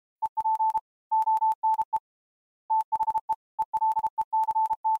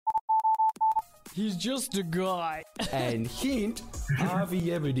He's just a guy. And hint,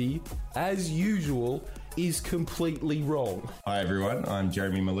 Harvey Ebony, as usual, is completely wrong. Hi everyone, I'm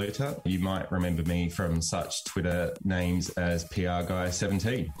Jeremy Maluta. You might remember me from such Twitter names as PR Guy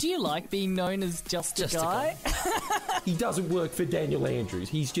 17. Do you like being known as just a guy? He doesn't work for Daniel Andrews.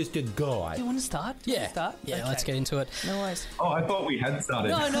 He's just a guy. Do you want to start? Yeah, Okay. let's get into it. No worries. Oh, I thought we had started.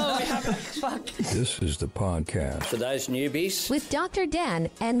 No, we haven't. Fuck. This is the podcast. For those newbies, With Dr. Dan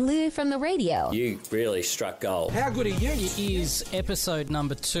and Lou from the radio. you really struck gold. How good are you? It is episode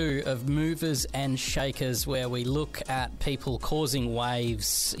number 2 of Movers and Shakers, where we look at people causing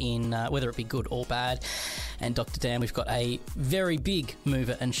waves in whether it be good or bad. And Dr. Dan, we've got a very big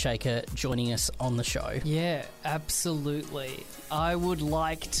mover and shaker joining us on the show. Yeah, absolutely. I would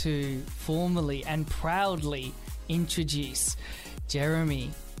like to formally and proudly introduce Jeremy,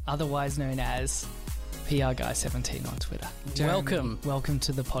 otherwise known as PR Guy 17 on Twitter. Jeremy, welcome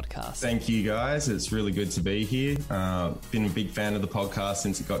to the podcast. Thank you guys. It's really good to be here. Been a big fan of the podcast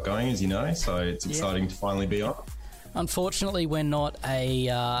since it got going, as you know, so it's exciting to finally be on. Unfortunately, we're not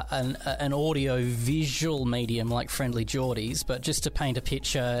an audio-visual medium like Friendly Geordies, but just to paint a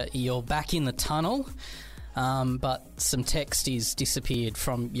picture, you're back in the tunnel, but some text is disappeared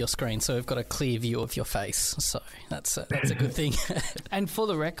from your screen, so we've got a clear view of your face. So that's a good thing. And for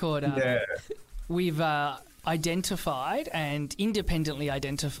the record, we've identified and independently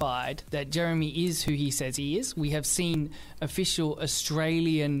identified that Jeremy is who he says he is. We have seen official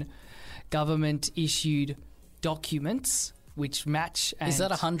Australian government-issued documents which match. And is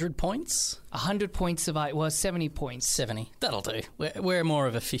that 100 points? 100 points of 70 points. 70. That'll do. We're more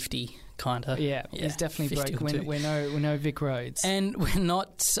of a 50 kind of. Yeah, it's definitely broke. We're no Vic Roads. And we're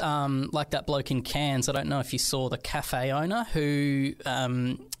not like that bloke in Cairns. I don't know if you saw the cafe owner who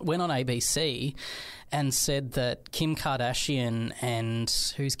went on ABC and said that Kim Kardashian and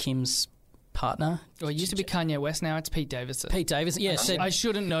who's Kim's partner? Well, it used to be Kanye West, now it's Pete Davidson. Pete Davidson, yeah. I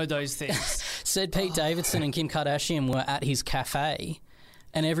shouldn't know those things. Said Pete Davidson and Kim Kardashian were at his cafe,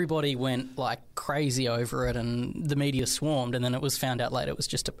 and everybody went like crazy over it, and the media swarmed, and then it was found out later it was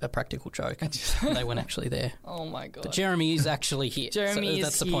just a practical joke. And they weren't actually there. Oh my God. But Jeremy is actually here. Jeremy is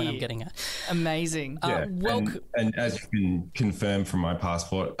that's the point I'm getting at. Amazing. Yeah, and as you can confirm from my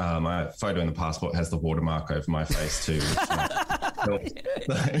passport, my photo in the passport has the watermark over my face too.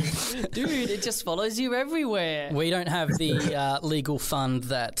 Dude, it just follows you everywhere. We don't have the legal fund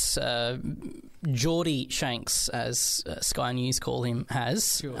that Geordie Shanks, as Sky News call him,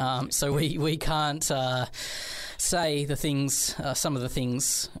 has. So we can't say the things, some of the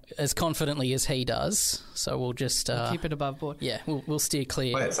things, as confidently as he does. So we'll just keep it above board. Yeah, we'll steer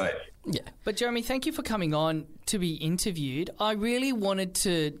clear. Play it safe. Yeah. But Jeremy, thank you for coming on to be interviewed. I really wanted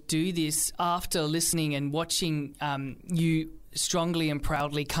to do this after listening and watching you strongly and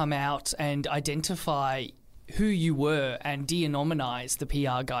proudly come out and identify who you were and de-anonymise the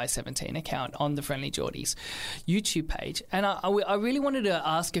PR Guy 17 account on the Friendly Geordies YouTube page. And I really wanted to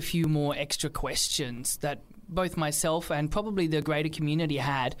ask a few more extra questions that both myself and probably the greater community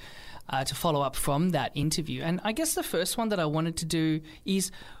had to follow up from that interview. And I guess the first one that I wanted to do is,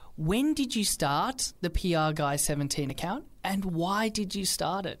 when did you start the PR Guy 17 account, and why did you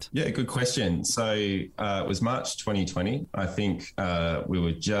start it? Yeah, good question. So it was March 2020. I think we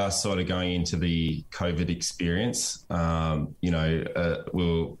were just sort of going into the COVID experience. It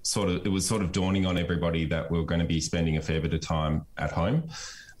was sort of dawning on everybody that we were going to be spending a fair bit of time at home.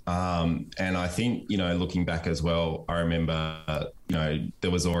 And I think, looking back as well, I remember, there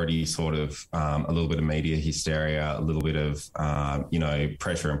was already sort of a little bit of media hysteria, a little bit of,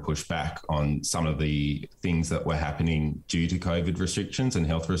 pressure and pushback on some of the things that were happening due to COVID restrictions and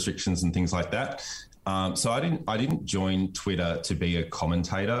health restrictions and things like that. So I didn't join Twitter to be a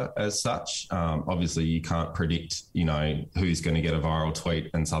commentator as such. Obviously, you can't predict, who's going to get a viral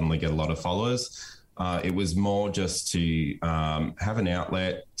tweet and suddenly get a lot of followers. It was more just to have an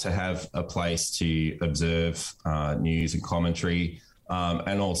outlet, to have a place to observe news and commentary,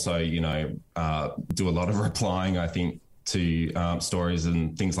 and also, do a lot of replying, I think, to stories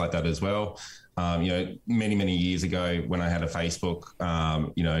and things like that as well. Many years ago when I had a Facebook,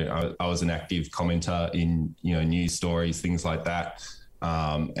 I was an active commenter in, news stories, things like that.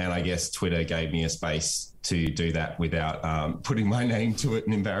 And I guess Twitter gave me a space to do that without putting my name to it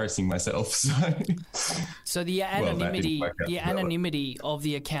and embarrassing myself. So the anonymity of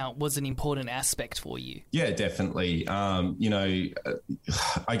the account was an important aspect for you. Yeah, definitely. I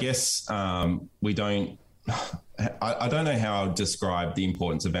guess we don't. I don't know how I'll describe the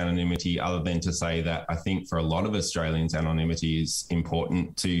importance of anonymity other than to say that I think for a lot of Australians, anonymity is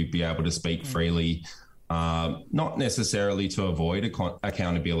important to be able to speak freely not necessarily to avoid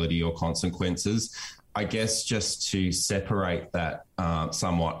accountability or consequences. I guess just to separate that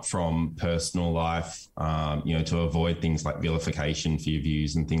somewhat from personal life, to avoid things like vilification for your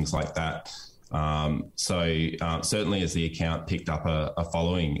views and things like that. Certainly as the account picked up a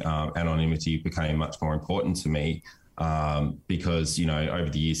following, anonymity became much more important to me because, over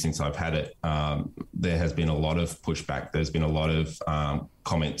the years since I've had it, there has been a lot of pushback. There's been a lot of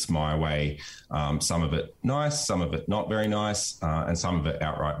comments my way, some of it nice, some of it not very nice, and some of it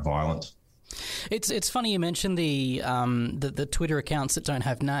outright violent. It's funny you mentioned the Twitter accounts that don't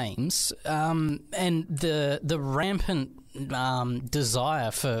have names, and the rampant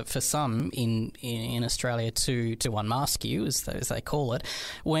desire for some in Australia to unmask you, as they call it,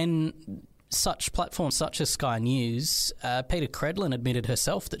 when such platforms such as Sky News, Peter Credlin admitted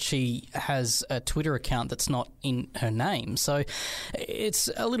herself that she has a Twitter account that's not in her name. So it's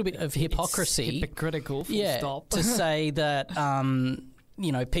a little bit of hypocrisy. It's hypocritical, stop. To say that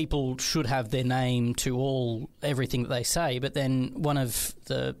people should have their name to everything that they say, but then one of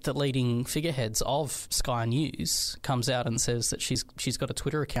the leading figureheads of Sky News comes out and says that she's got a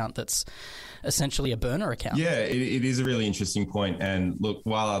Twitter account that's essentially a burner account. Yeah, it is a really interesting point. And look,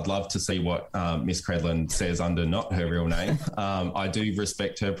 while I'd love to see what Miss Credlin says under not her real name, I do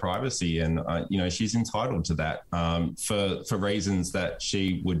respect her privacy, and she's entitled to that for reasons that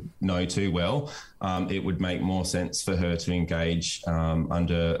she would know too well. It would make more sense for her to engage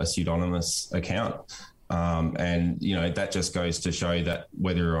under a pseudonymous account. That just goes to show that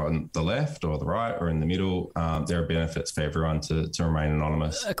whether you're on the left or the right or in the middle, there are benefits for everyone to remain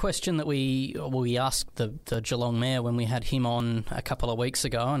anonymous. A question that we asked the Geelong Mayor when we had him on a couple of weeks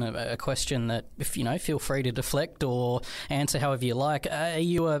ago, and a question that, feel free to deflect or answer however you like. Are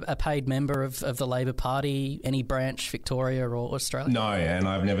you a paid member of the Labor Party, any branch, Victoria or Australia? No, and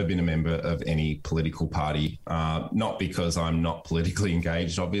I've never been a member of any political party, not because I'm not politically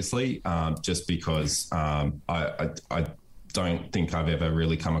engaged, obviously, just because I don't think I've ever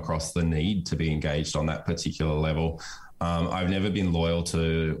really come across the need to be engaged on that particular level. I've never been loyal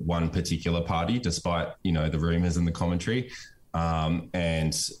to one particular party, despite, the rumours and the commentary.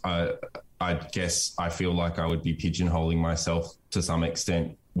 And I guess I feel like I would be pigeonholing myself to some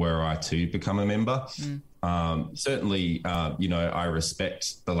extent were I to become a member. Certainly, I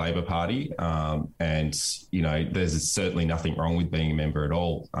respect the Labor Party, and, there's certainly nothing wrong with being a member at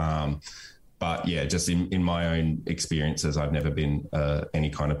all. But yeah, just in my own experiences, I've never been any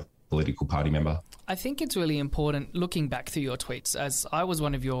kind of political party member. I think it's really important, looking back through your tweets, as I was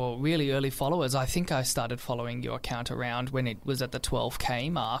one of your really early followers. I think I started following your account around when it was at the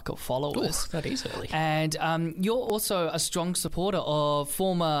 12K mark of followers. Ooh, that is early. And you're also a strong supporter of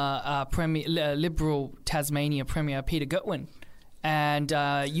former Liberal Tasmania Premier Peter Gutwein. And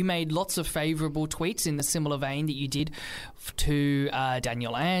you made lots of favourable tweets in the similar vein that you did to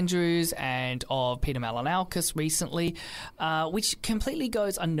Daniel Andrews and of Peter Malinalkis recently, which completely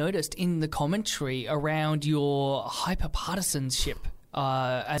goes unnoticed in the commentary around your hyper-partisanship,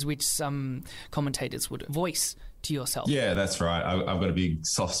 as which some commentators would voice to yourself. Yeah, that's right. I've got a big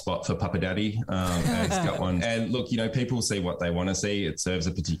soft spot for Papa Daddy, as got one. And look, people see what they want to see. It serves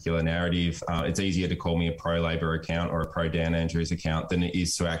a particular narrative. It's easier to call me a pro-Labor account or a pro-Dan Andrews account than it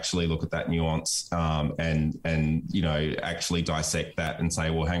is to actually look at that nuance and actually dissect that and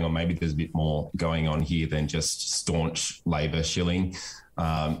say, well, hang on, maybe there's a bit more going on here than just staunch Labor shilling.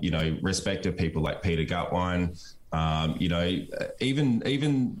 Respect of people like Peter Gutwein.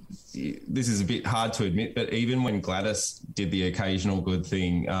 Even this is a bit hard to admit, but even when Gladys did the occasional good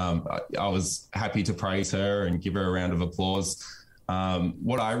thing, I was happy to praise her and give her a round of applause.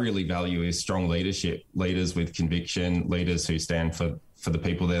 What I really value is strong leadership, leaders with conviction, leaders who stand for the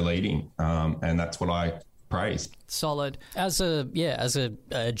people they're leading, and that's what I praise. Solid. As a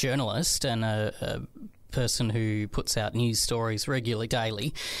journalist and a person who puts out news stories regularly,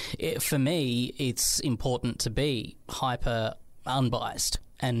 daily, for me, it's important to be hyper unbiased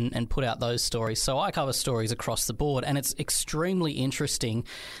and put out those stories. So I cover stories across the board, and it's extremely interesting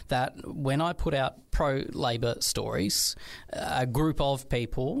that when I put out pro-Labor stories, a group of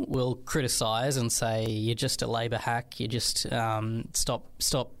people will criticise and say, you're just a Labor hack, you just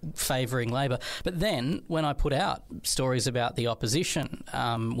stop favouring Labor. But then when I put out stories about the opposition,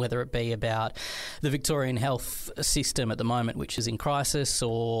 whether it be about the Victorian health system at the moment, which is in crisis,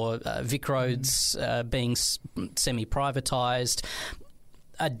 or Vic Roads being semi-privatised,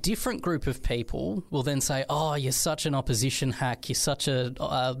 a different group of people will then say, oh, you're such an opposition hack, you're such a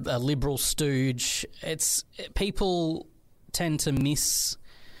Liberal stooge. People tend to miss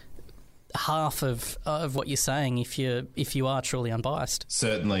half of what you're saying if you are truly unbiased.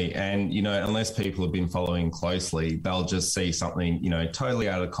 Certainly. And, unless people have been following closely, they'll just see something, totally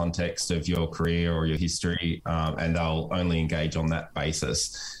out of context of your career or your history, and they'll only engage on that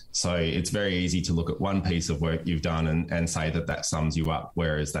basis. So it's very easy to look at one piece of work you've done and say that sums you up,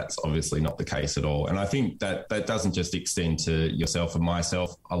 whereas that's obviously not the case at all. And I think that doesn't just extend to yourself and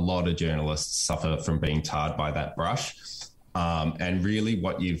myself. A lot of journalists suffer from being tarred by that brush. And really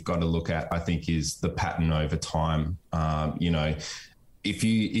what you've got to look at, I think, is the pattern over time. If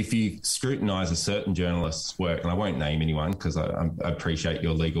you scrutinise a certain journalist's work, and I won't name anyone because I appreciate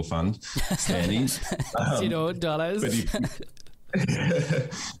your legal fund standings. $0.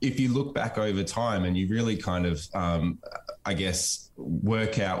 But if you look back over time and you really kind of,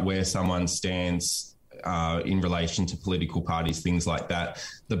 work out where someone stands in relation to political parties, things like that,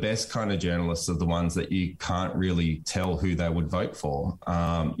 the best kind of journalists are the ones that you can't really tell who they would vote for,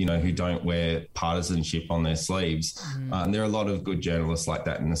 who don't wear partisanship on their sleeves. And there are a lot of good journalists like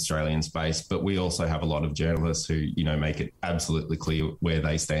that in Australian space, but we also have a lot of journalists who, make it absolutely clear where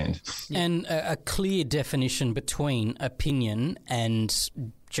they stand. And a clear definition between opinion and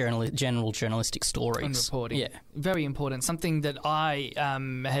general journalistic stories. And reporting. Yeah. Very important. Something that I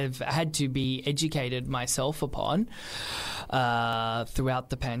have had to be educated myself upon throughout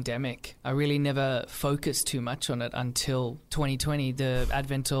the pandemic. I really never focused too much on it until 2020, the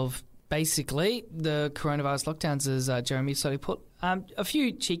advent of basically the coronavirus lockdowns, as Jeremy slowly put. A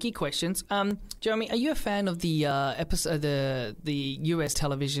few cheeky questions. Jeremy, are you a fan of the episode, the US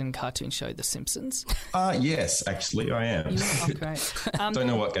television cartoon show, The Simpsons? Yes, actually, I am. Oh, great. Don't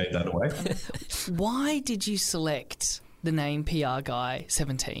know what gave that away. Why did you select the name PR Guy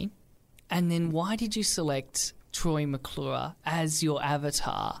 17? And then why did you select Troy McClure as your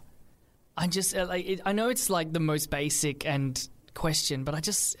avatar? I know it's like the most basic and question, but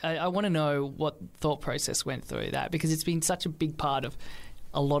I want to know what thought process went through that, because it's been such a big part of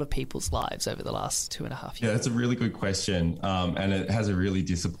a lot of people's lives over the last 2.5 years. Yeah, that's a really good question, and it has a really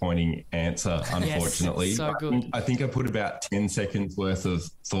disappointing answer, unfortunately. Yes, so good. I think I put about 10 seconds worth of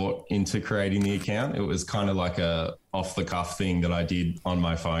thought into creating the account. It was kind of like a off-the-cuff thing that I did on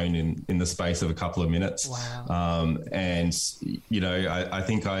my phone in the space of a couple of minutes. Wow. I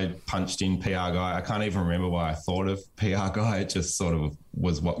think I punched in PR Guy. I can't even remember why I thought of PR Guy. It just sort of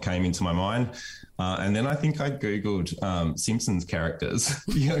was what came into my mind. And then I think I Googled Simpsons characters,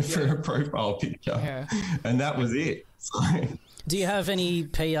 for a profile picture. Yeah. And that was it. So. Do you have any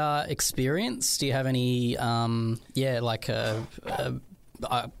PR experience? Do you have any, I'm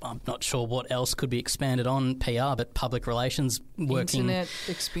not sure what else could be expanded on PR, but public relations, Internet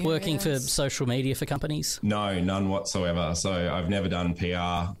experience? Working for social media for companies? No, none whatsoever. So I've never done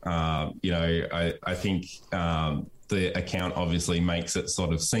PR. I think the account obviously makes it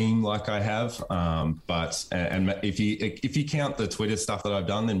sort of seem like I have, but if you count the Twitter stuff that I've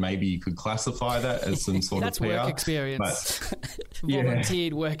done, then maybe you could classify that as some sort of PR. That's work experience.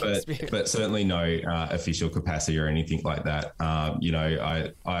 Volunteered work experience. But certainly no official capacity or anything like that.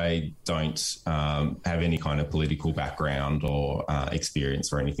 I don't have any kind of political background or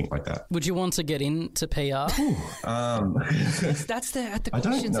experience or anything like that. Would you want to get into PR? That's the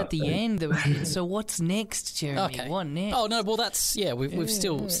questions at the end. So what's next, Jeremy? Okay. What next? Oh no, well we've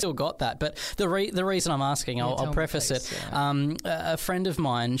still got that. But the reason I'm asking, I'll preface it. Yeah. A friend of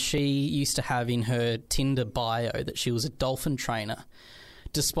mine, she used to have in her Tinder bio that she was a dolphin trainer,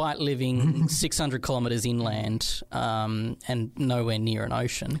 despite living 600 kilometres inland and nowhere near an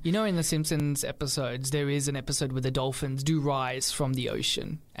ocean. In the Simpsons episodes, there is an episode where the dolphins do rise from the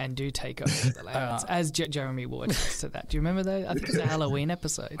ocean and do take over the lands, as Jeremy Ward says to that. Do you remember that? I think it's a Halloween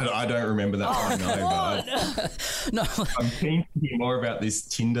episode. I don't remember that one, no. I'm keen to hear more about this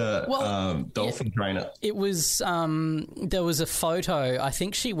Tinder dolphin trainer. It was, there was a photo. I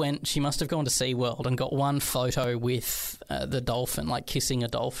think she must have gone to SeaWorld and got one photo with the dolphin, like kissing a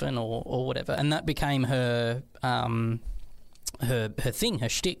dolphin or whatever, and that became her her thing. Her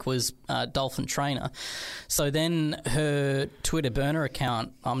shtick was dolphin trainer. So then her Twitter burner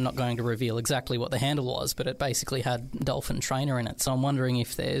account, I'm not going to reveal exactly what the handle was, but it basically had dolphin trainer in it. So I'm wondering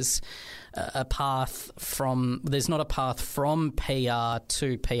if there's there's not a path from PR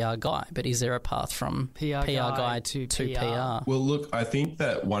to PR guy, but is there a path from PR guy to PR? Well, look, I think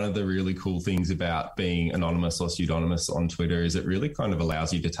that one of the really cool things about being anonymous or pseudonymous on Twitter is it really kind of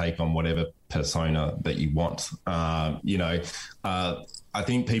allows you to take on whatever persona that you want. I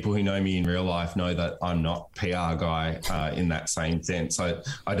think people who know me in real life know that I'm not PR guy in that same sense.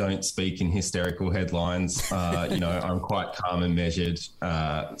 I don't speak in hysterical headlines. I'm quite calm and measured.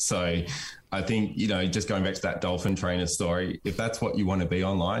 I think, just going back to that dolphin trainer story, if that's what you want to be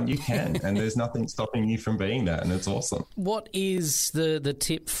online, you can, and there's nothing stopping you from being that, and it's awesome. What is the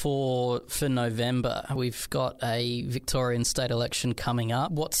tip for November? We've got a Victorian state election coming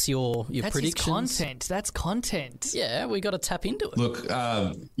up. What's your That's predictions? That's content. Yeah, we got to tap into it. Look,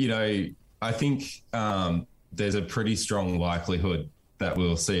 I think there's a pretty strong likelihood that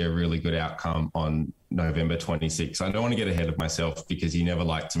we'll see a really good outcome on November 26th. I don't want to get ahead of myself because you never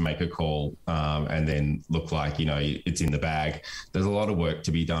like to make a call and then look like, it's in the bag. There's a lot of work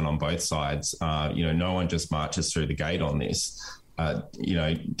to be done on both sides. No one just marches through the gate on this.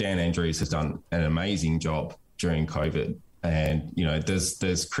 Dan Andrews has done an amazing job during COVID. And,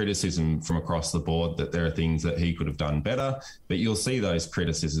 there's criticism from across the board that there are things that he could have done better, but you'll see those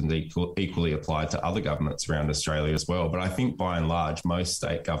criticisms equally applied to other governments around Australia as well. But I think by and large, most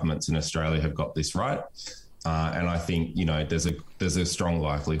state governments in Australia have got this right. And I think, there's a strong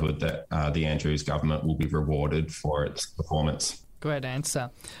likelihood that the Andrews government will be rewarded for its performance. Great answer.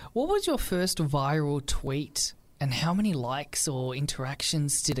 What was your first viral tweet? And how many likes or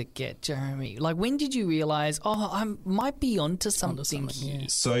interactions did it get, Jeremy? Like, when did you realise, I might be onto something here?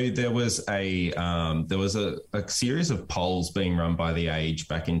 So there was a series of polls being run by The Age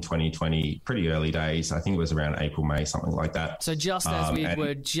back in 2020, pretty early days. I think it was around April, May, something like that. So just as we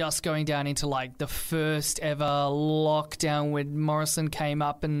were just going down into like the first ever lockdown when Morrison came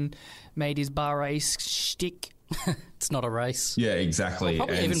up and made his bar race shtick. It's not a race. Yeah, exactly. Well,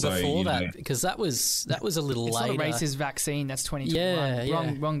 probably even before that, because that was a little it's later. It's not a racist vaccine. That's 2021.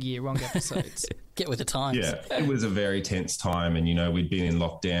 Yeah. Wrong year, wrong episodes. Get with the times. Yeah, it was a very tense time, and we'd been in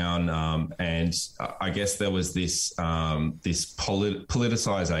lockdown, and I guess there was this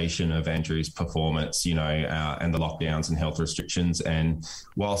politicization of Andrew's performance, and the lockdowns and health restrictions. And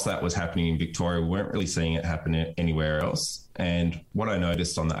whilst that was happening in Victoria, we weren't really seeing it happen anywhere else. And what I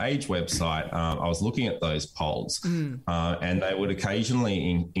noticed on the Age website, I was looking at those polls, and they would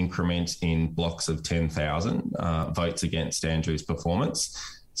occasionally increment in blocks of 10,000 votes against Andrew's performance.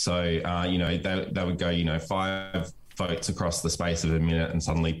 So, they would go, 5 votes across the space of a minute and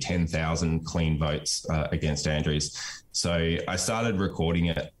suddenly 10,000 clean votes against Andrews. So I started recording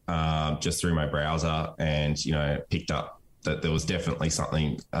it just through my browser and, picked up that there was definitely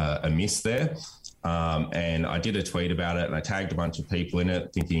something amiss there. And I did a tweet about it and I tagged a bunch of people in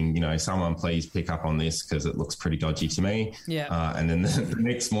it thinking, someone please pick up on this because it looks pretty dodgy to me. Yeah. And then the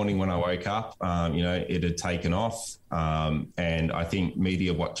next morning when I woke up, it had taken off. And I think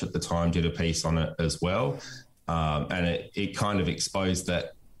Media Watch at the time did a piece on it as well. And it kind of exposed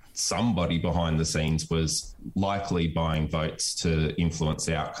that somebody behind the scenes was likely buying votes to influence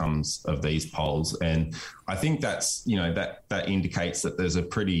the outcomes of these polls. And I think that's, that indicates that there's a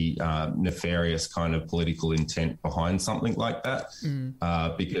pretty nefarious kind of political intent behind something like that.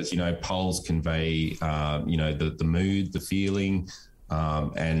 Because, polls convey, the mood, the feeling,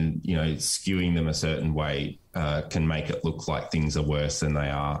 and, skewing them a certain way can make it look like things are worse than they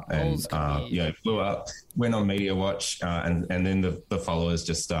are. And, blew up, went on Media Watch, and then the followers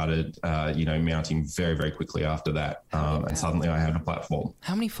just started, mounting very, very quickly after that. And suddenly I had a platform.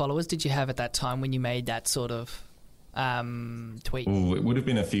 How many followers did you have at that time when you made that sort of tweet? Ooh, it would have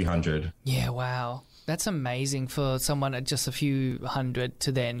been a few hundred. Yeah, wow. That's amazing for someone at just a few hundred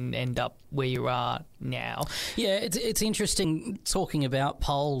to then end up where you are now. Yeah, it's interesting talking about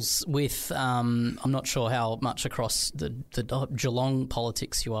polls with, I'm not sure how much across the Geelong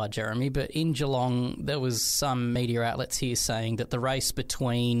politics you are, Jeremy, but in Geelong there was some media outlets here saying that the race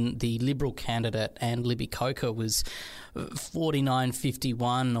between the Liberal candidate and Libby Coker was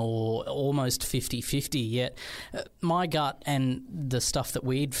 49-51 or almost 50-50, yet my gut and the stuff that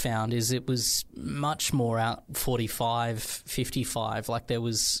we'd found is it was much more out 45-55, like there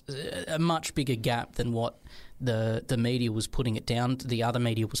was a much bigger gap than what the media was putting it down, the other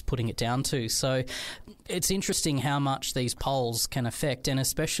media was putting it down to. So it's interesting how much these polls can affect, and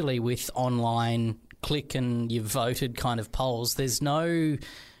especially with online click and you've voted kind of polls, there's no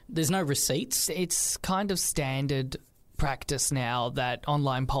receipts. It's kind of standard practice now that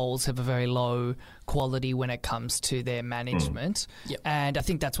online polls have a very low quality when it comes to their management. Yep. And I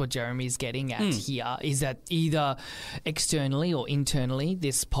think that's what Jeremy's getting at here, is that either externally or internally,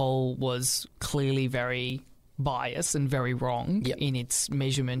 this poll was clearly very biased and very wrong in its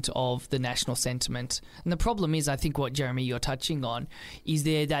measurement of the national sentiment. And the problem is, I think what, Jeremy, you're touching on, is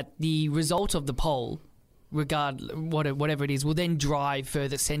there that the result of the poll, whatever it is, will then drive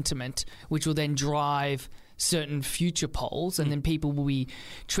further sentiment, which will then drive certain future polls, and then people will be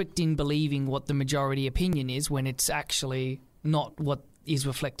tricked in believing what the majority opinion is when it's actually not what is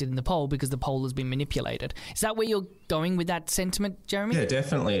reflected in the poll because the poll has been manipulated. Is that where you're going with that sentiment, Jeremy? Yeah,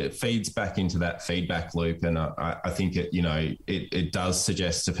 definitely. It feeds back into that feedback loop, and I think it does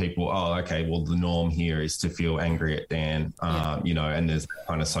suggest to people, oh, okay, well, the norm here is to feel angry at Dan, and there's that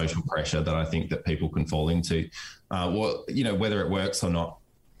kind of social pressure that I think that people can fall into. Whether it works or not,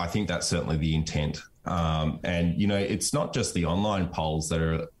 I think that's certainly the intent. It's not just the online polls that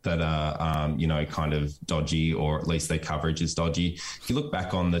are kind of dodgy, or at least their coverage is dodgy. If you look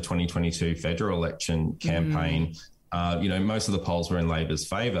back on the 2022 federal election campaign, most of the polls were in Labor's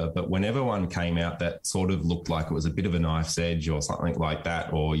favour, but whenever one came out that sort of looked like it was a bit of a knife's edge or something like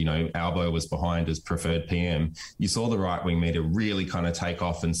that, or, Albo was behind as preferred PM, you saw the right-wing media really kind of take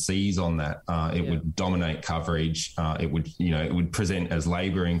off and seize on that. It would dominate coverage. It would present as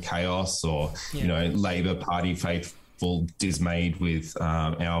Labor in chaos, or, Labor Party faithful dismayed with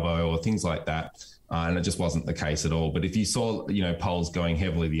Albo, or things like that. And it just wasn't the case at all. But if you saw, polls going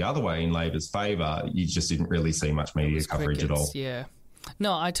heavily the other way in Labor's favour, you just didn't really see much media coverage at all. Yeah.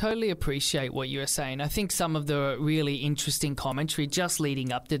 No, I totally appreciate what you were saying. I think some of the really interesting commentary just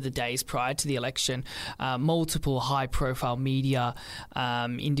leading up to the days prior to the election, multiple high-profile media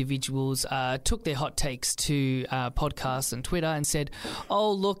individuals took their hot takes to podcasts and Twitter and said,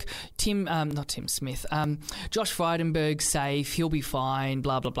 oh, look, Josh Frydenberg's safe, he'll be fine,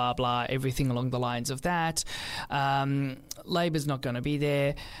 blah, blah, blah, blah, everything along the lines of that. Labor's not going to be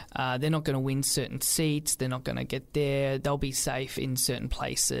there. They're not going to win certain seats. They're not going to get there. They'll be safe in certain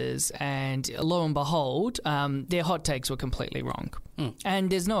places. And lo and behold, their hot takes were completely wrong. And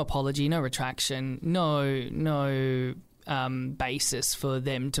there's no apology, no retraction, no basis for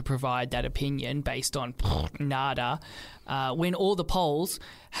them to provide that opinion based on nada, when all the polls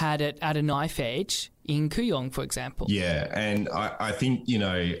had it at a knife edge in Kooyong, for example. Yeah, and I think,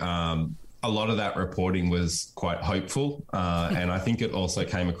 a lot of that reporting was quite hopeful, and I think it also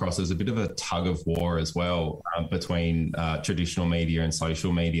came across as a bit of a tug of war as well between traditional media and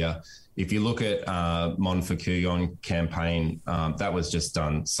social media. If you look at Mon for Kooyong campaign, that was just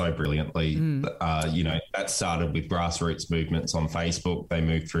done so brilliantly. That started with grassroots movements on Facebook. They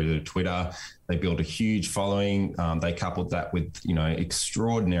moved through to Twitter. They built a huge following. They coupled that with,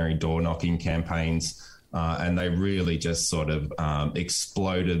 extraordinary door-knocking campaigns. And they really just sort of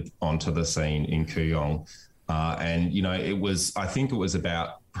exploded onto the scene in Kooyong. I think it was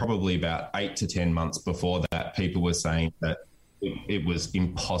probably about 8 to 10 months before that, people were saying that it was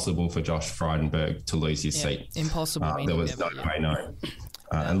impossible for Josh Frydenberg to lose his seat. Impossible. There was no way, no.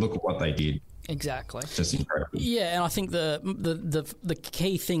 And look at what they did. Exactly. Just incredible. Yeah, and I think the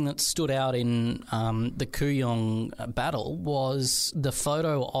key thing that stood out in the Kooyong battle was the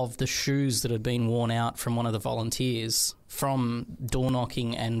photo of the shoes that had been worn out from one of the volunteers from door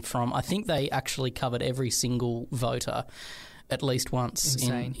knocking, and from, I think they actually covered every single voter at least once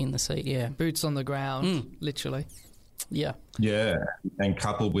in the seat. Yeah, boots on the ground, literally. Yeah. Yeah, and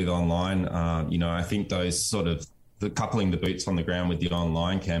coupled with online, I think those sort of coupling the boots on the ground with the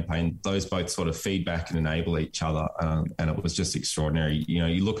online campaign, those both sort of feedback and enable each other. And it was just extraordinary.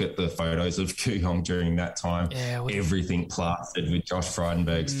 You look at the photos of Kooyong during that time, everything plastered with Josh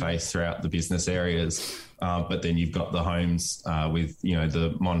Frydenberg's face throughout the business areas. But then you've got the homes with,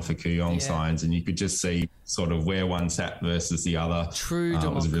 the Mon for Kooyong signs, and you could just see sort of where one sat versus the other. True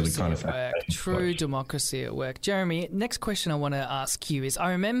democracy was really kind of at work. True democracy at work. Jeremy, next question I want to ask you is,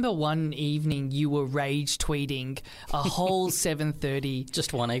 I remember one evening you were rage tweeting a whole 7:30.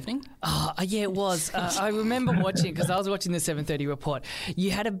 Just one evening? Yeah, it was. I remember watching, because I was watching the 7:30 report.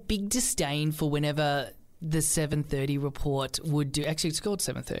 You had a big disdain for whenever the 7:30 report would do, actually it's called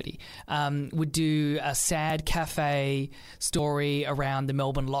 7:30, would do a sad cafe story around the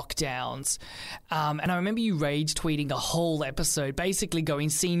Melbourne lockdowns. And I remember you rage tweeting a whole episode, basically going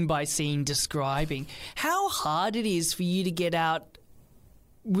scene by scene, describing how hard it is for you to get out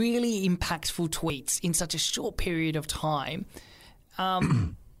really impactful tweets in such a short period of time.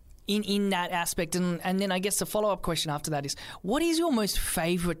 In that aspect. And then I guess the follow-up question after that is, what is your most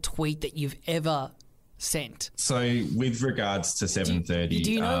favourite tweet that you've ever sent? So with regards to 7:30,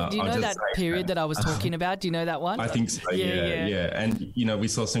 do you know that period that I was talking about? Do you know that one? I think so. Yeah. And we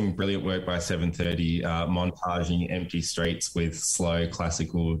saw some brilliant work by 7:30, montaging empty streets with slow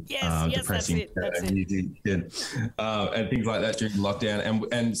classical depressing music and things like that during lockdown.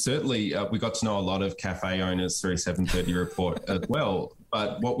 And certainly we got to know a lot of cafe owners through 7:30 report as well.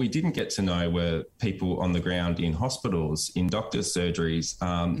 But what we didn't get to know were people on the ground in hospitals, in doctors' surgeries.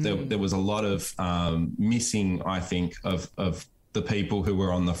 There was a lot of missing, I think, of the people who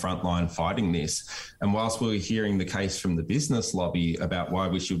were on the front line fighting this. And whilst we were hearing the case from the business lobby about why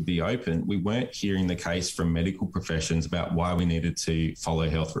we should be open, we weren't hearing the case from medical professions about why we needed to follow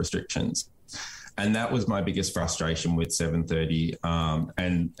health restrictions. And that was my biggest frustration with 7:30.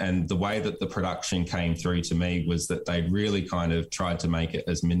 And the way that the production came through to me was that they really kind of tried to make it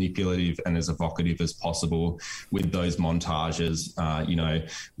as manipulative and as evocative as possible with those montages,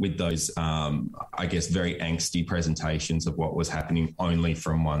 with those, I guess, very angsty presentations of what was happening only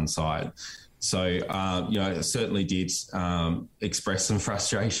from one side. So, I certainly did express some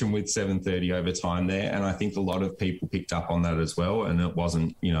frustration with 7:30 over time there. And I think a lot of people picked up on that as well. And it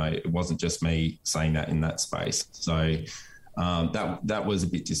wasn't just me saying that in that space. So that was a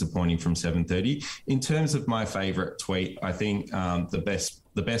bit disappointing from 7:30. In terms of my favourite tweet, I think the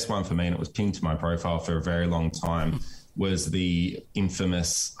best one for me, and it was pinned to my profile for a very long time, was the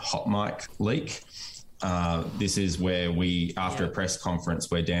infamous hot mic leak. This is where after a press conference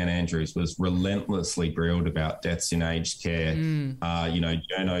where Dan Andrews was relentlessly grilled about deaths in aged care,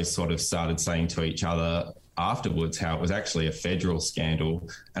 journos sort of started saying to each other afterwards how it was actually a federal scandal.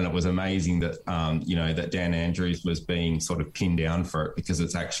 And it was amazing that, that Dan Andrews was being sort of pinned down for it because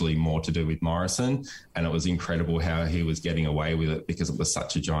it's actually more to do with Morrison. And it was incredible how he was getting away with it because it was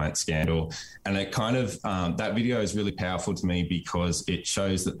such a giant scandal. And it kind of, that video is really powerful to me because it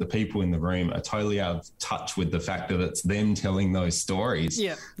shows that the people in the room are totally out of touch with the fact that it's them telling those stories.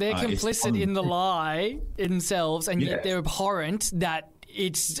 Yeah, they're complicit in the lie themselves, and yet they're abhorrent that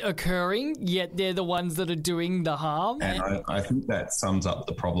it's occurring, yet they're the ones that are doing the harm. And I think that sums up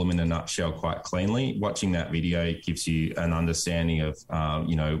the problem in a nutshell quite cleanly. Watching that video gives you an understanding of,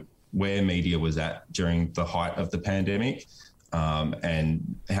 where media was at during the height of the pandemic,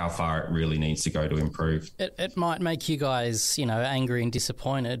 and how far it really needs to go to improve. It might make you guys, angry and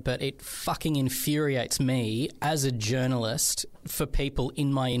disappointed, but it fucking infuriates me as a journalist for people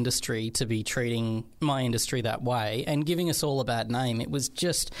in my industry to be treating my industry that way and giving us all a bad name. It was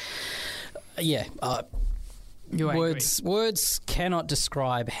just, words cannot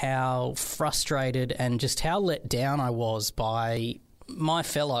describe how frustrated and just how let down I was by my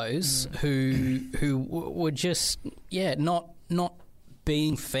fellows who were just not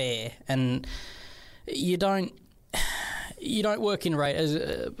being fair. And you don't work in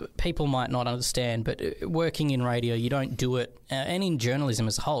radio. People might not understand, but working in radio, you don't do it, and in journalism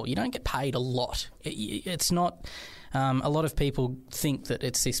as a whole, you don't get paid a lot. It's not. A lot of people think that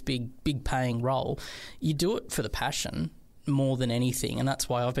it's this big paying role. You do it for the passion more than anything, and that's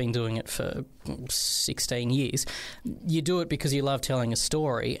why I've been doing it for 16 years. You do it because you love telling a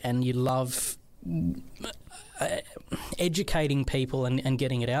story and you love educating people and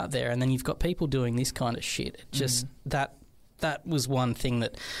getting it out there, and then you've got people doing this kind of shit. It just that was one thing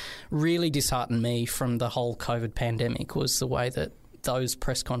that really disheartened me from the whole COVID pandemic, was the way that those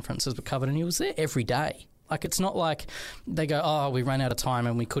press conferences were covered, and he was there every day. Like, it's not like they go, oh, we ran out of time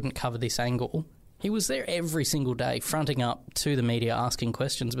and we couldn't cover this angle. He was there every single day, fronting up to the media, asking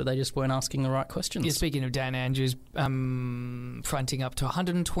questions, but they just weren't asking the right questions. Yeah, speaking of Dan Andrews, fronting up to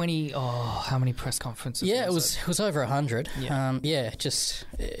 120. Oh, how many press conferences? Yeah, it was over 100. Yeah,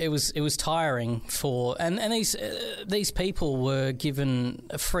 it was tiring for, and these people were given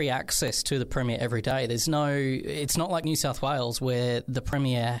free access to the Premier every day. It's not like New South Wales, where the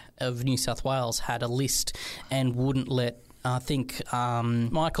Premier of New South Wales had a list and wouldn't let. I think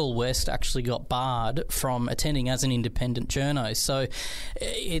Michael West actually got barred from attending as an independent journo. So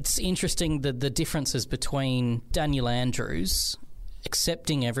it's interesting the differences between Daniel Andrews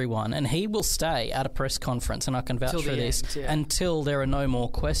accepting everyone, and he will stay at a press conference, and I can vouch for this, until there are no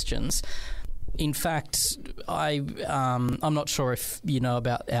more questions. In fact, I'm not sure if you know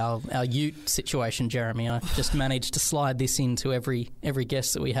about our ute situation, Jeremy. I've just managed to slide this into every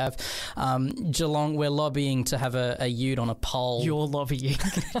guest that we have. Geelong, we're lobbying to have a ute on a pole. You're lobbying.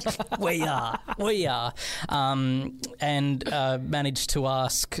 We are. And managed to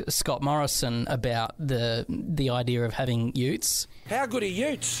ask Scott Morrison about the idea of having utes. How good are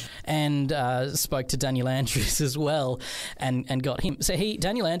utes? And spoke to Daniel Andrews as well, and got him. So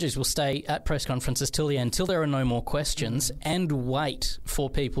Daniel Andrews will stay at press conferences till the end, till there are no more questions, and wait for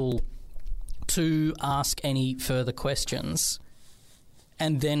people to ask any further questions,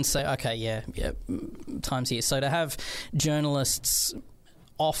 and then say, okay, time's here. So to have journalists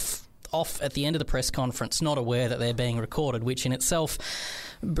off at the end of the press conference, not aware that they're being recorded, which in itself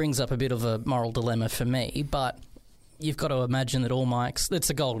brings up a bit of a moral dilemma for me, but you've got to imagine that all mics, it's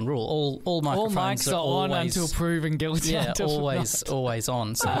a golden rule, all microphones are on always, until proven guilty. Yeah, always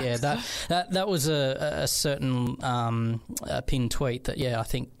on. So yeah, that was a certain pinned tweet that I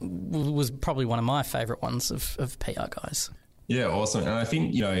think was probably one of my favourite ones of PR guys. Yeah, awesome. And I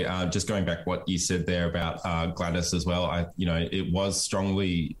think, just going back what you said there about Gladys as well,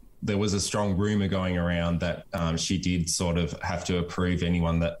 there was a strong rumor going around that she did sort of have to approve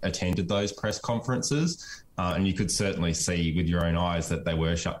anyone that attended those press conferences. And you could certainly see with your own eyes that they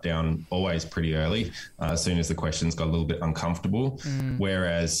were shut down always pretty early, as soon as the questions got a little bit uncomfortable.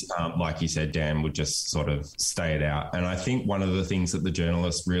 Whereas, like you said, Dan would just sort of stay it out. And I think one of the things that the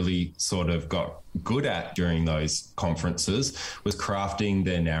journalists really sort of got good at during those conferences was crafting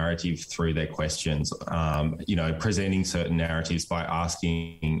their narrative through their questions, presenting certain narratives by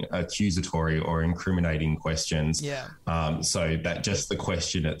asking accusatory or incriminating questions. Yeah. So that just the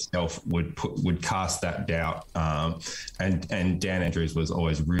question itself would cast that doubt. And Dan Andrews was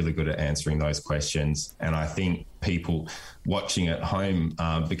always really good at answering those questions. And I think people watching at home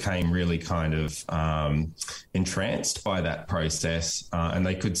became really kind of entranced by that process, and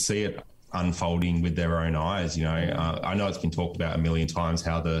they could see it unfolding with their own eyes. I know it's been talked about a million times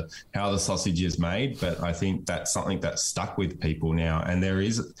how the sausage is made, but I think that's something that's stuck with people now. And there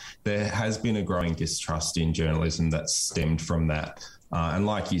has been a growing distrust in journalism that's stemmed from that. And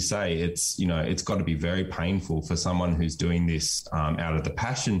like you say, it's got to be very painful for someone who's doing this out of the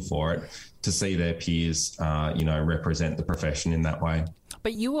passion for it to see their peers, represent the profession in that way.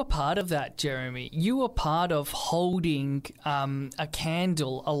 But you were part of that, Jeremy. You were part of holding a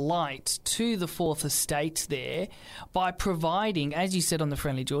candle, a light to the Fourth Estate there by providing, as you said on the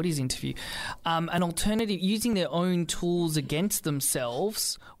Friendly Geordies interview, an alternative, using their own tools against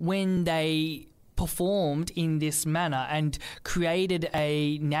themselves when they performed in this manner and created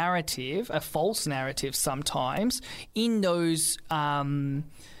a narrative, a false narrative sometimes, in those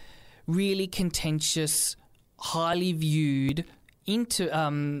really contentious, highly viewed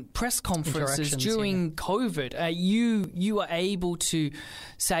press conferences during COVID. You were able to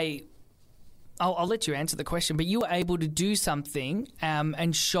say, I'll let you answer the question, but you were able to do something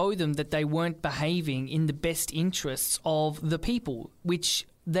and show them that they weren't behaving in the best interests of the people, which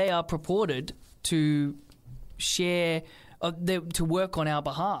they are purported to share, to work on our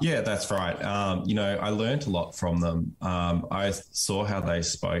behalf. Yeah, that's right. I learned a lot from them. I saw how they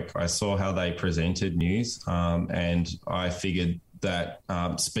spoke. I saw how they presented news, and I figured that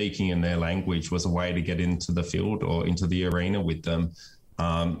speaking in their language was a way to get into the field or into the arena with them.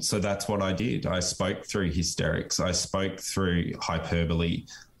 So that's what I did. I spoke through hysterics. I spoke through hyperbole.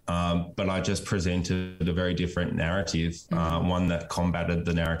 But I just presented a very different narrative, one that combated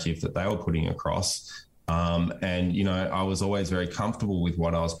the narrative that they were putting across. And I was always very comfortable with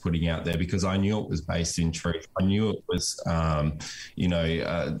what I was putting out there because I knew it was based in truth. I knew it was,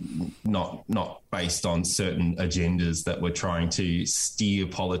 not based on certain agendas that were trying to steer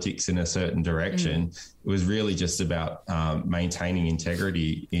politics in a certain direction. It was really just about maintaining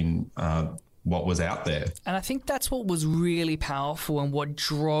integrity in what was out there. And I think that's what was really powerful and what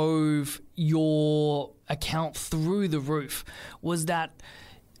drove your account through the roof was that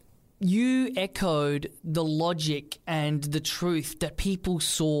you echoed the logic and the truth that people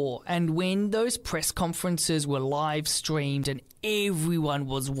saw. And when those press conferences were live streamed and everyone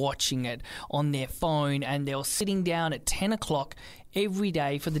was watching it on their phone and they were sitting down at 10 o'clock every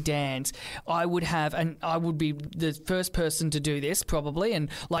day for the dance, I would be the first person to do this probably, and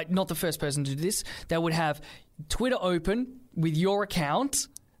not the first person to do this. They would have Twitter open with your account,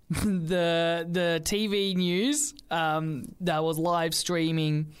 the TV news that was live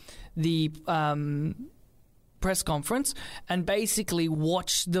streaming the press conference, and basically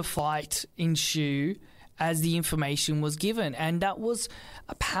watch the fight ensue as the information was given. And that was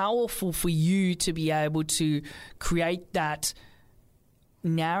powerful for you to be able to create that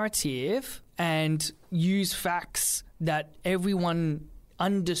narrative and use facts that everyone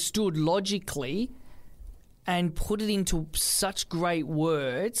understood logically and put it into such great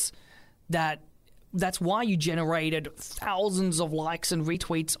words that's why you generated thousands of likes and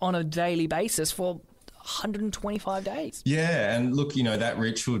retweets on a daily basis for 125 days. Yeah, and look, that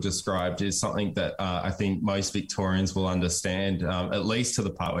ritual described is something that I think most Victorians will understand, at least to the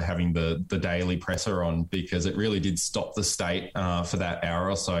part we're having the daily presser on, because it really did stop the state for that hour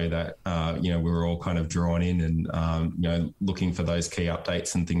or so that, we were all kind of drawn in and, looking for those key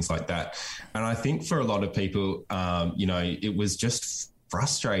updates and things like that. And I think for a lot of people, it was just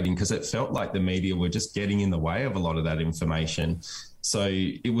frustrating because it felt like the media were just getting in the way of a lot of that information. So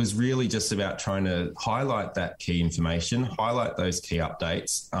it was really just about trying to highlight that key information, highlight those key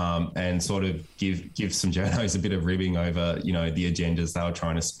updates, and sort of give some journos a bit of ribbing over, the agendas they were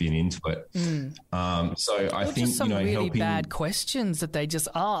trying to spin into it. So I think, just some really bad questions that they just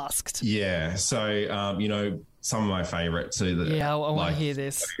asked. Yeah. So, some of my favourite too. Yeah, I want to hear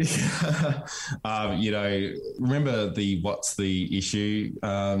this. Remember the "What's the issue"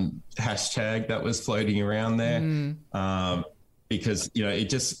 hashtag that was floating around there? Because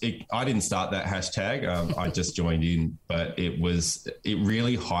I didn't start that hashtag. I just joined in, but it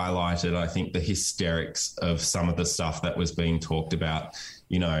really highlighted, I think, the hysterics of some of the stuff that was being talked about.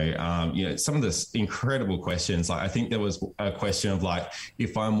 Some of this incredible questions. Like, I think there was a question of like,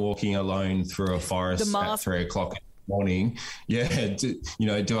 if I'm walking alone through a forest at 3 o'clock in the morning,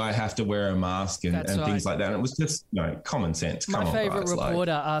 do I have to wear a mask and things like that? And it was just common sense. My favourite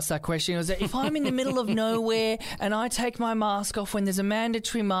reporter asked that question. It was that if I'm in the middle of nowhere and I take my mask off when there's a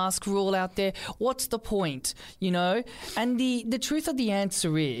mandatory mask rule out there, what's the point? And the truth of the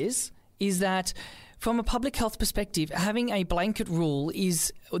answer is that from a public health perspective, having a blanket rule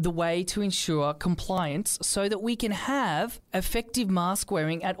is the way to ensure compliance so that we can have effective mask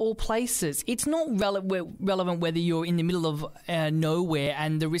wearing at all places. It's not relevant whether you're in the middle of nowhere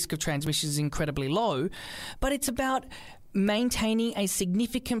and the risk of transmission is incredibly low, but it's about maintaining a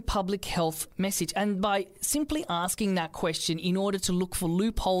significant public health message. And by simply asking that question in order to look for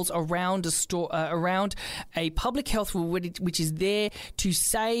loopholes around around a public health rule which is there to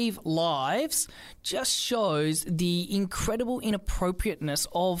save lives, just shows the incredible inappropriateness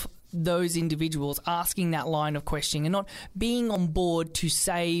of those individuals asking that line of questioning and not being on board to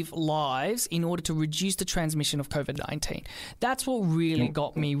save lives in order to reduce the transmission of COVID-19. That's what really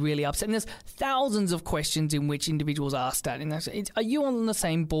got me really upset. And there's thousands of questions in which individuals asked that. And are you on the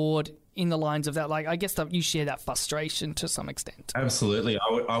same board in the lines of that? Like, I guess that you share that frustration to some extent. Absolutely.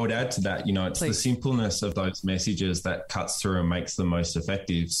 I would add to that, it's the simpleness of those messages that cuts through and makes them most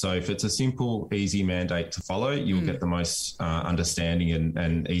effective. So if it's a simple, easy mandate to follow, you'll get the most understanding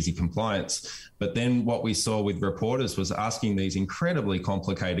and easy compliance. But then what we saw with reporters was asking these incredibly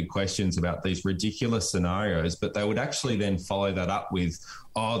complicated questions about these ridiculous scenarios, but they would actually then follow that up with,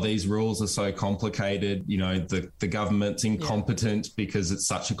 these rules are so complicated, the government's incompetent because it's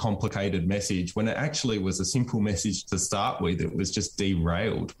such a complicated message, when it actually was a simple message to start with. It was just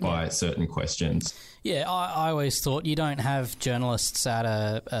derailed by certain questions. Yeah, I always thought you don't have journalists at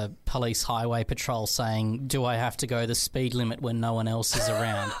a police highway patrol saying, do I have to go the speed limit when no one else is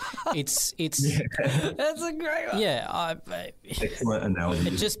around? It's That's a great one. Yeah. Excellent analogy.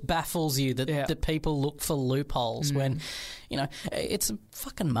 It just baffles you that people look for loopholes when, it's a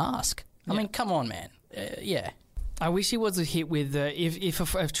fucking mask. I mean, come on, man. I wish he was a hit with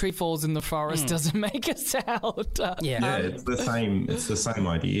if a tree falls in the forest doesn't make a sound. It's the same. It's the same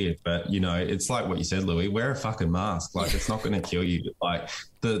idea, but it's like what you said, Louis. Wear a fucking mask. Like, it's not going to kill you. Like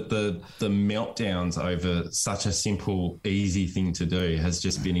the meltdowns over such a simple, easy thing to do has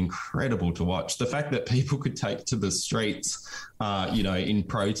just been incredible to watch. The fact that people could take to the streets, in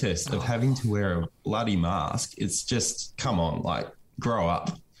protest of having to wear a bloody mask. It's just, come on, like, grow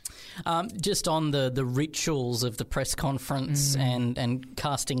up. Just on the rituals of the press conference and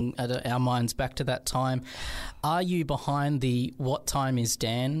casting our minds back to that time, are you behind the "What Time Is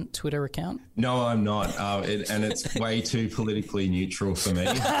Dan" Twitter account? No, I'm not, and it's way too politically neutral for me.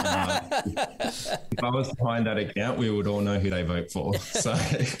 If I was behind that account, we would all know who they vote for. So,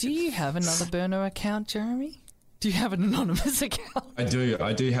 do you have another burner account, Jeremy? Do you have an anonymous account? I do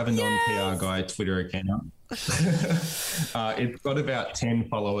have a non-PR guy Twitter account. It's got about 10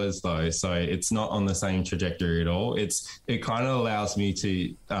 followers though, so it's not on the same trajectory at all. It kind of allows me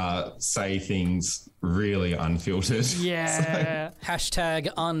to say things really unfiltered. Yeah. So,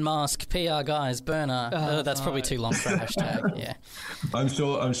 hashtag unmask PR guys burner. That's probably too long for a hashtag. Yeah.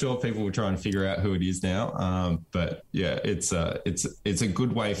 I'm sure people will try and figure out who it is now. But yeah, it's a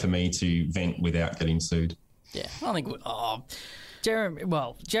good way for me to vent without getting sued. Yeah, I think.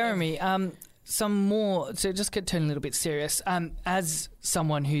 Jeremy. Some more. So just turn a little bit serious. As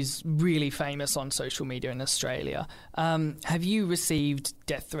someone who's really famous on social media in Australia, have you received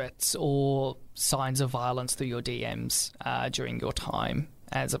death threats or signs of violence through your DMs during your time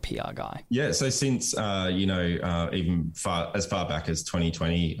as a PR guy? Yeah, so since, even as far back as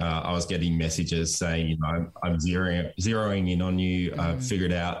 2020, I was getting messages saying, I'm zeroing in on you. I've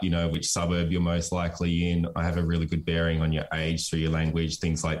figured out, which suburb you're most likely in. I have a really good bearing on your age through your language,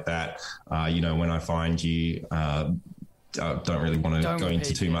 things like that. When I find you, I don't really want to go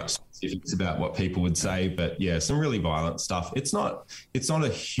into too much specifics about what people would say, but yeah, some really violent stuff. It's not a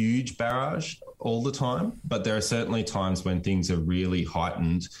huge barrage all the time, but there are certainly times when things are really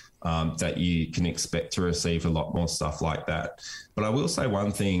heightened that you can expect to receive a lot more stuff like that. But I will say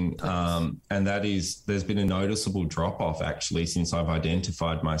one thing, and that is there's been a noticeable drop-off actually since I've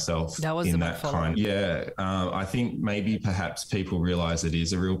identified myself in that kind. Yeah, I think maybe perhaps people realise it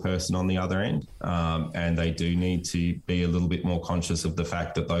is a real person on the other end, and they do need to be a little bit more conscious of the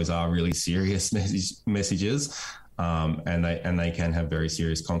fact that those are really serious messages, and they can have very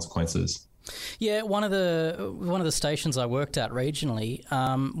serious consequences. Yeah, one of the stations I worked at regionally,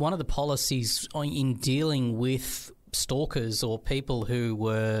 one of the policies in dealing with stalkers or people who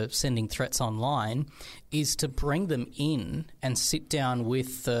were sending threats online is to bring them in and sit down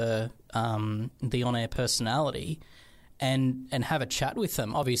with the on-air personality and have a chat with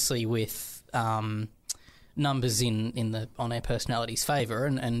them, obviously with numbers in the on-air personality's favour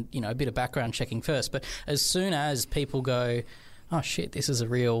and you know, a bit of background checking first. But as soon as people go, oh shit, this is a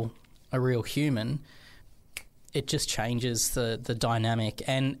real human, it just changes the dynamic.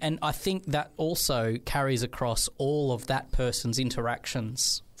 And I think that also carries across all of that person's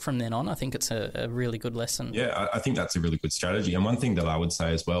interactions from then on. I think it's a really good lesson. Yeah, I think that's a really good strategy. And one thing that I would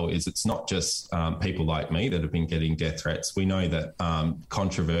say as well is it's not just people like me that have been getting death threats. We know that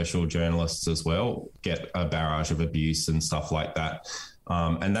controversial journalists as well get a barrage of abuse and stuff like that.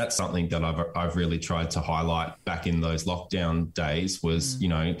 And that's something that I've really tried to highlight back in those lockdown days was, you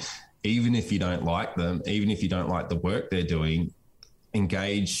know, even if you don't like them, even if you don't like the work they're doing,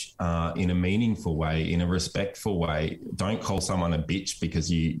 engage in a meaningful way, in a respectful way. Don't call someone a bitch because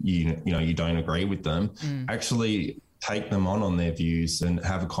you don't agree with them. Actually take them on their views and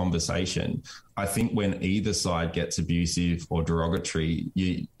have a conversation. I think when either side gets abusive or derogatory,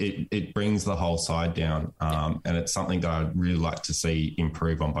 it brings the whole side down, and it's something that I'd really like to see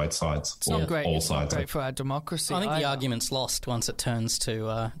improve on both sides. It's not great. It's not great for our democracy. I think the argument's lost once it turns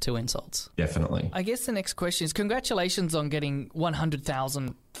to insults. Definitely. I guess the next question is congratulations on getting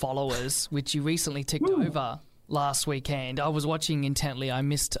 100,000 followers, which you recently ticked over last weekend. I was watching intently. I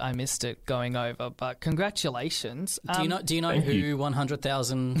missed it going over, but congratulations. Do you know who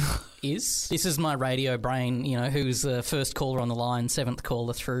 100,000 is? This is my radio brain, you know, who's the first caller on the line, seventh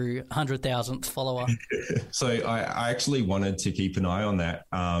caller through 100,000th follower. So I actually wanted to keep an eye on that,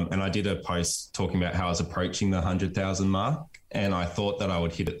 and I did a post talking about how I was approaching the 100,000 mark. And I thought that I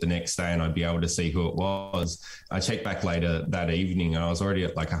would hit it the next day and I'd be able to see who it was. I checked back later that evening and I was already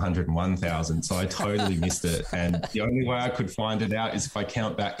at like 101,000. So I totally missed it. And the only way I could find it out is if I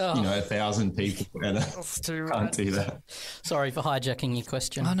count back, 1,000 people. And I can't do that. Sorry for hijacking your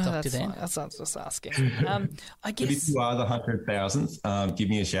question, no, Dr. Dan. Fine. That's what I was just asking. I guess. But if you are the 100,000th, give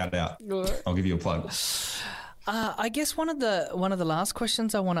me a shout out. I'll give you a plug. I guess one of the last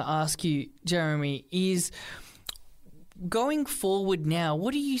questions I want to ask you, Jeremy, is going forward now,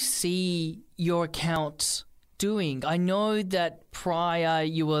 what do you see your account doing? I know that prior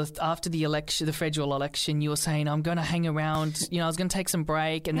you were, after the election, the federal election, you were saying, I'm going to hang around, I was going to take some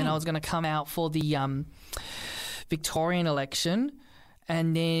break and then I was going to come out for the Victorian election.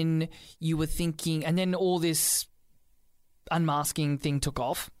 And then you were thinking, and then all this unmasking thing took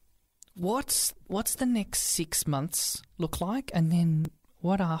off. What's the next 6 months look like? And then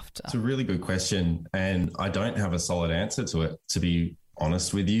what after? It's a really good question, and I don't have a solid answer to it, to be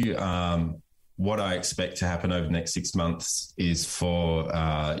honest with you. What I expect to happen over the next 6 months is for,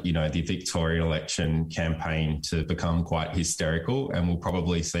 the Victorian election campaign to become quite hysterical, and we'll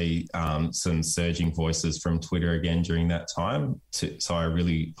probably see some surging voices from Twitter again during that time. So I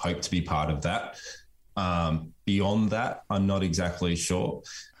really hope to be part of that. Beyond that, I'm not exactly sure.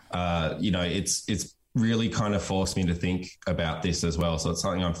 It's really kind of forced me to think about this as well. So it's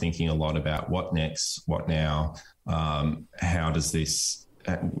something I'm thinking a lot about. What next? What now? What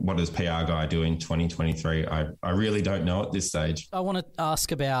does PR Guy do in 2023? I really don't know at this stage. I want to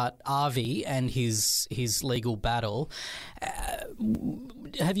ask about Avi and his legal battle.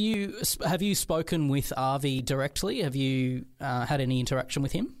 Have you spoken with Avi directly? Have you had any interaction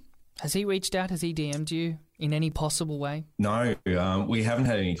with him? Has he reached out? Has he DM'd you in any possible way? No, we haven't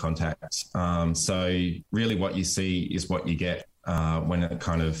had any contact. So really what you see is what you get when it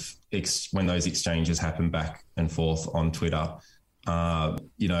kind of when those exchanges happen back and forth on Twitter. For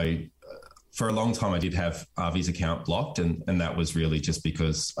a long time I did have Avi's account blocked and that was really just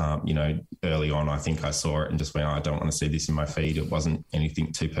because, early on I think I saw it and just went, I don't want to see this in my feed. It wasn't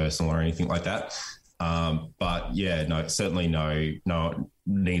anything too personal or anything like that. But yeah, no, certainly no,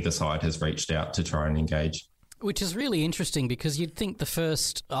 neither side has reached out to try and engage. Which is really interesting because you'd think the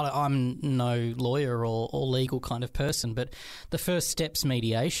first, I'm no lawyer or legal kind of person, but the first step's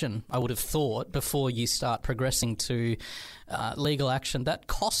mediation, I would have thought, before you start progressing to legal action, that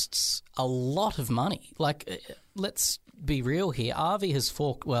costs a lot of money. Like, let's be real here. Arvie has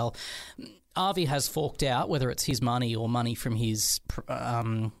forked out, whether it's his money or money from his...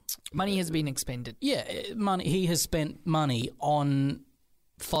 money has been expended. Yeah, money. He has spent money on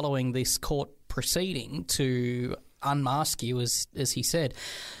following this court proceeding to unmask you, as he said.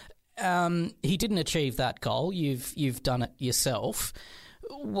 He didn't achieve that goal. You've done it yourself.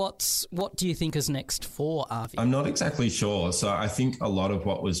 What do you think is next for Arvie? I'm not exactly sure. So I think a lot of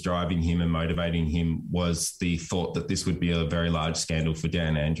what was driving him and motivating him was the thought that this would be a very large scandal for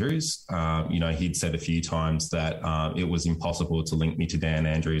Dan Andrews. He'd said a few times that it was impossible to link me to Dan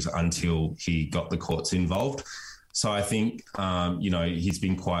Andrews until he got the courts involved. So I think, he's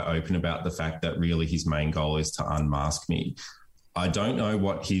been quite open about the fact that really his main goal is to unmask me. I don't know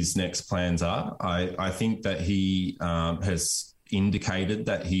what his next plans are. I think that he has indicated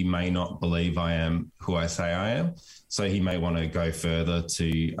that he may not believe I am who I say I am. So he may want to go further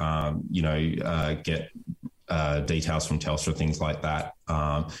to, get details from Telstra, things like that.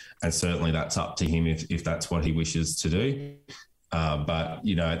 And certainly that's up to him if that's what he wishes to do. But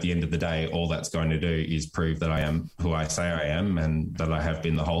at the end of the day, all that's going to do is prove that I am who I say I am and that I have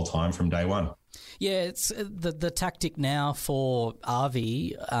been the whole time from day one. Yeah, it's the tactic now for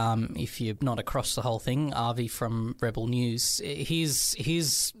Arvie, if you're not across the whole thing, Arvie from Rebel News,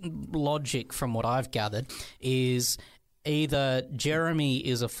 his logic from what I've gathered is either Jeremy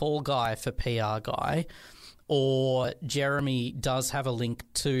is a fall guy for PR guy or Jeremy does have a link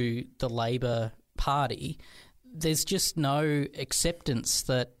to the Labor Party. There's just no acceptance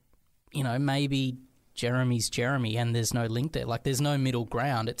that, maybe Jeremy's Jeremy and there's no link there. Like there's no middle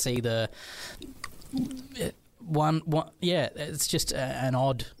ground. It's either... it's just an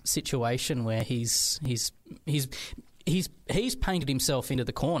odd situation where he's painted himself into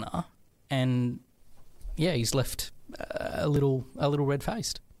the corner, and he's left a little red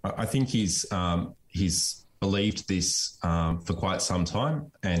faced. I think he's believed this for quite some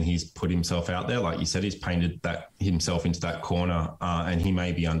time, and he's put himself out there. Like you said, he's painted himself into that corner, and he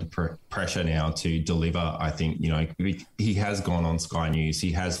may be under pressure now to deliver. I think, he has gone on Sky News.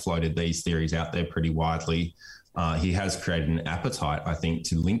 He has floated these theories out there pretty widely. He has created an appetite, I think,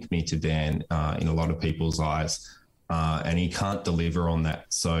 to link me to Dan in a lot of people's eyes, and he can't deliver on that.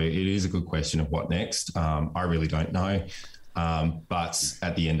 So it is a good question of what next. I really don't know. But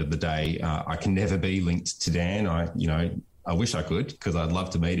at the end of the day, I can never be linked to Dan. I wish I could because I'd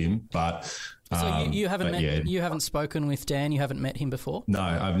love to meet him. But so you haven't spoken with Dan. You haven't met him before. No,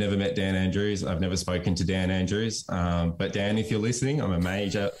 I've never met Dan Andrews. I've never spoken to Dan Andrews. But Dan, if you're listening, I'm a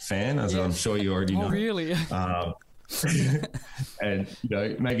major fan, as I'm sure you already know. Oh, really? And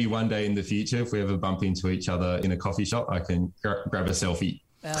maybe one day in the future, if we ever bump into each other in a coffee shop, I can grab a selfie.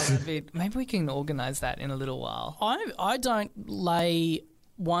 Maybe we can organise that in a little while. I don't lay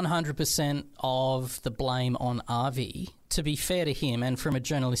 100% of the blame on Arvie. To be fair to him, and from a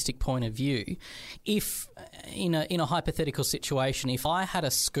journalistic point of view, if in a hypothetical situation, if I had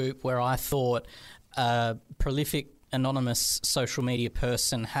a scoop where I thought a prolific anonymous social media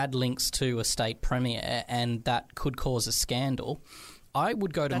person had links to a state premier and that could cause a scandal, I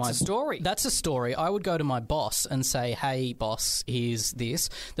would go to That's a story. That's a story. I would go to my boss and say, hey, boss, here's this.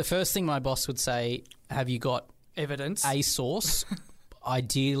 The first thing my boss would say, have you got evidence? A source?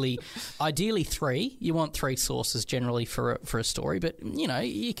 Ideally 3. You want 3 sources generally for a story, but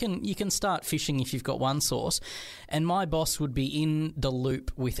you can start fishing if you've got one source. And my boss would be in the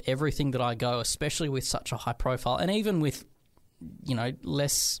loop with everything that I go, especially with such a high profile, and even with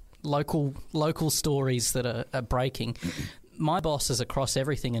less local stories that are breaking. My boss is across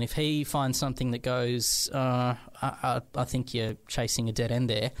everything, and if he finds something that goes, I think you're chasing a dead end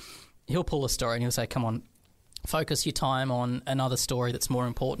there, he'll pull a story and he'll say, come on, focus your time on another story that's more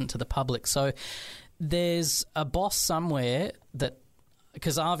important to the public. So there's a boss somewhere that,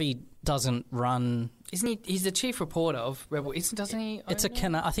 because Arvie doesn't run... Isn't he? He's the chief reporter of Rebel, doesn't he? I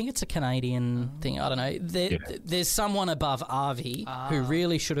think it's a Canadian thing. I don't know. There's someone above Arvie who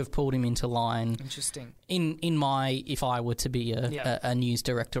really should have pulled him into line. Interesting. If I were to be a news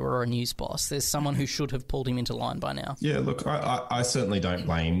director or a news boss, there's someone who should have pulled him into line by now. Yeah, look, I certainly don't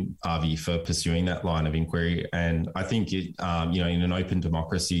blame Arvie for pursuing that line of inquiry, and I think in an open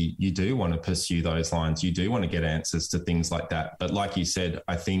democracy, you do want to pursue those lines. You do want to get answers to things like that. But like you said,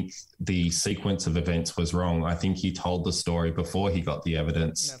 I think the sequence of events was wrong. I think he told the story before he got the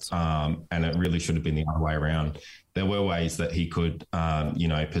evidence, and it really should have been the other way around. There were ways that he could,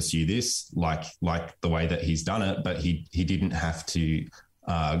 pursue this, like the way that he's done it, but he didn't have to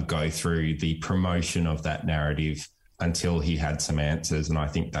go through the promotion of that narrative until he had some answers, and I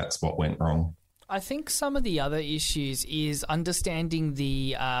think that's what went wrong. I think some of the other issues is understanding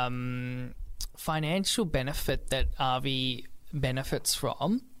the financial benefit that RV benefits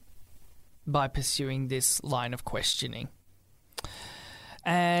from by pursuing this line of questioning.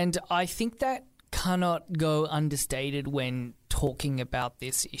 And I think that cannot go understated when talking about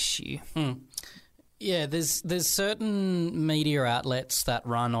this issue. Yeah, there's certain media outlets that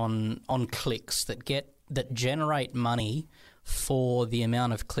run on clicks that generate money for the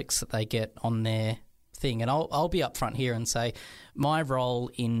amount of clicks that they get on their thing. And I'll be upfront here and say my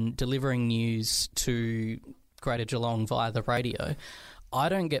role in delivering news to Greater Geelong via the radio, I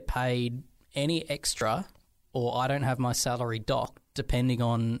don't get paid any extra, or I don't have my salary docked depending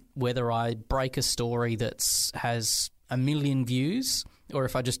on whether I break a story that has 1 million views, or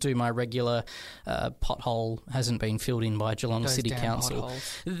if I just do my regular pothole hasn't been filled in by Geelong Those City damn Council.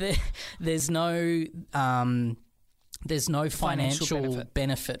 potholes. There's no financial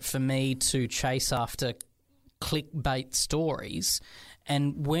benefit for me to chase after clickbait stories.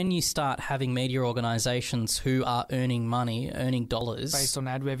 And when you start having media organisations who are earning money, earning dollars Based on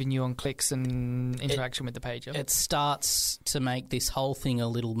ad revenue on clicks and interaction with the page. it starts to make this whole thing a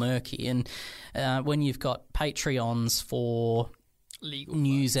little murky. And when you've got Patreons for Legal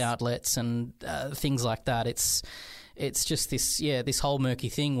news funds. outlets and things like that, it's just this whole murky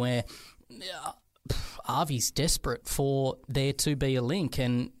thing where Arvy's desperate for there to be a link.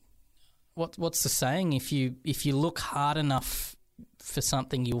 And what's the saying? If you look hard enough for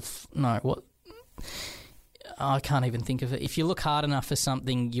something, I can't even think of it. If you look hard enough for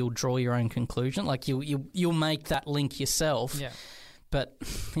something, you'll draw your own conclusion. Like you'll make that link yourself. Yeah. But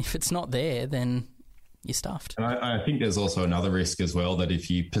if it's not there, then you're stuffed. And I think there's also another risk as well, that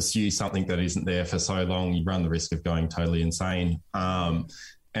if you pursue something that isn't there for so long, you run the risk of going totally insane.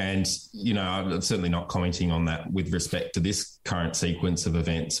 And, I'm certainly not commenting on that with respect to this current sequence of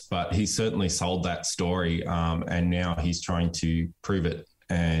events, but he's certainly sold that story, and now he's trying to prove it,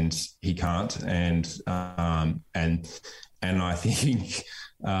 and he can't. And I think,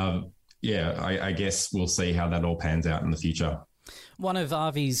 I guess we'll see how that all pans out in the future. One of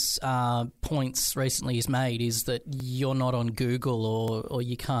Arvy's points recently he's made is that you're not on Google or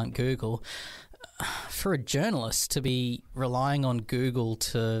you can't Google. For a journalist to be relying on Google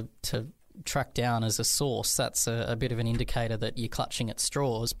to track down as a source, that's a bit of an indicator that you're clutching at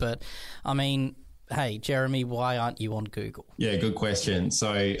straws. But, I mean, hey, Jeremy, why aren't you on Google? Yeah, good question.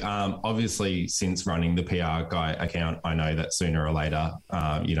 So obviously since running the PR Guy account, I know that sooner or later,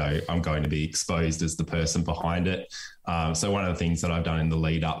 I'm going to be exposed as the person behind it. So one of the things that I've done in the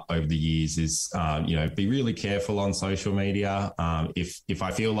lead up over the years is, be really careful on social media. If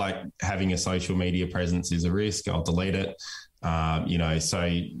I feel like having a social media presence is a risk, I'll delete it. So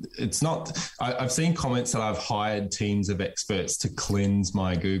it's not, I've seen comments that I've hired teams of experts to cleanse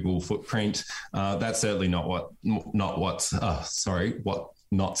my Google footprint. That's certainly what's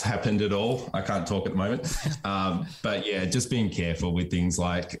not happened at all. I can't talk at the moment. But yeah, just being careful with things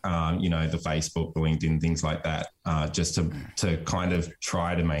like, the Facebook, the LinkedIn, things like that, just to kind of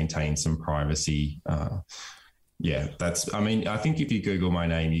try to maintain some privacy. I think if you Google my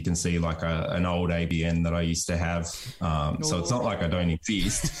name, you can see like an old ABN that I used to have. So it's not like I don't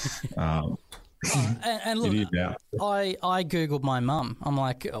exist. And look, I Googled my mum. I'm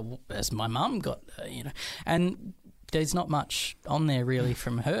like, has my mum got, and there's not much on there really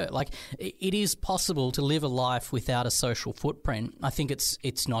from her. Like, it is possible to live a life without a social footprint. I think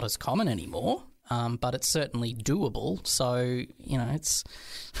it's not as common anymore, but it's certainly doable. So, it's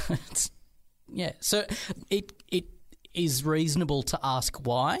yeah. So it is reasonable to ask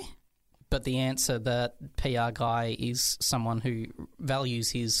why, but the answer that PR Guy is someone who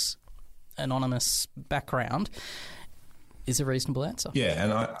values his anonymous background is a reasonable answer. Yeah,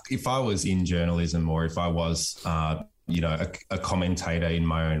 and if I was in journalism, or if I was, a commentator in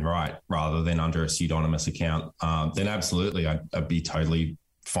my own right, rather than under a pseudonymous account, then absolutely I'd be totally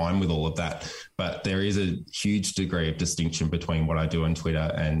fine with all of that. But there is a huge degree of distinction between what I do on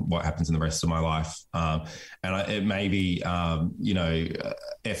Twitter and what happens in the rest of my life. It may be,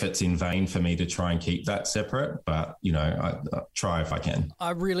 efforts in vain for me to try and keep that separate, but, I try if I can. I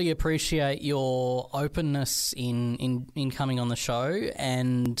really appreciate your openness in coming on the show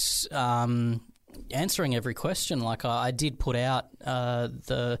and answering every question. Like I did put out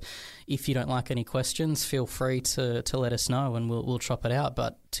if you don't like any questions, feel free to let us know and we'll chop it out.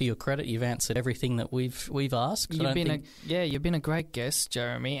 But to your credit, you've answered everything that we've asked. You've been a great guest,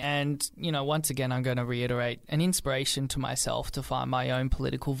 Jeremy. And once again, I'm going to reiterate, an inspiration to myself to find my own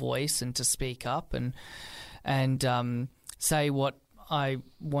political voice and to speak up and say what I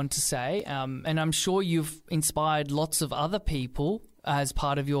want to say. And I'm sure you've inspired lots of other people as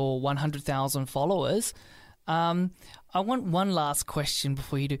part of your 100,000 followers I want one last question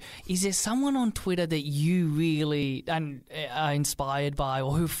before you do. Is there someone on Twitter that you really are inspired by,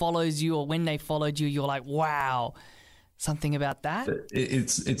 or who follows you, or when they followed you, you're like, wow, something about that?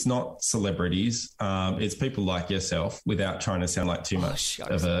 It's not celebrities. It's people like yourself, without trying to sound like too much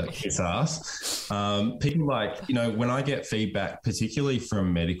of a kiss ass. People like, when I get feedback, particularly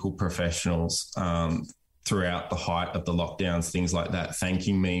from medical professionals, throughout the height of the lockdowns, things like that,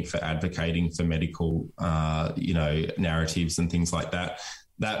 thanking me for advocating for medical, narratives and things like that.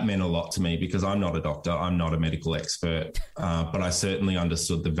 That meant a lot to me, because I'm not a doctor, I'm not a medical expert, but I certainly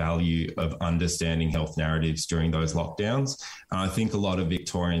understood the value of understanding health narratives during those lockdowns. And I think a lot of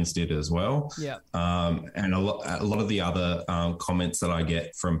Victorians did as well. Yeah. And a lot of the other comments that I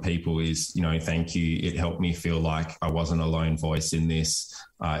get from people is, thank you. It helped me feel like I wasn't a lone voice in this.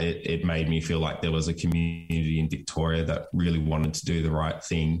 It made me feel like there was a community in Victoria that really wanted to do the right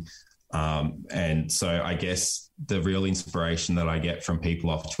thing. And so I guess the real inspiration that I get from people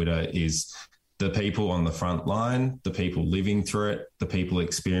off Twitter is the people on the front line, the people living through it, the people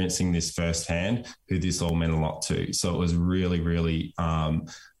experiencing this firsthand, who this all meant a lot to. So it was really, really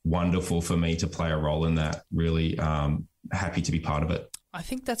wonderful for me to play a role in that. Really happy to be part of it. I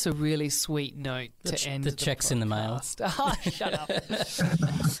think that's a really sweet note to end the checks in the mail. Oh, shut up!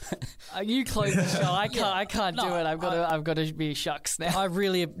 You close the show. I can't do it. I've got to be shucks now. I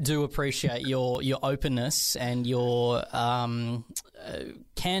really do appreciate your openness and your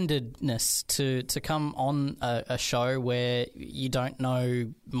candidness to come on a show where you don't know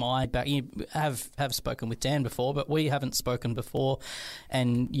my back. You have spoken with Dan before, but we haven't spoken before,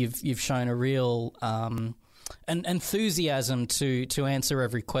 and you've shown a real an enthusiasm to answer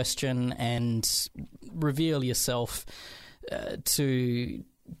every question and reveal yourself to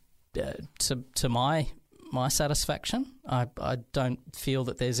my satisfaction. I don't feel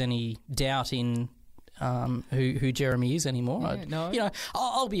that there's any doubt in who Jeremy is anymore.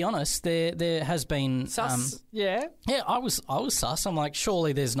 I'll be honest. There has been sus. I was sus. I'm like,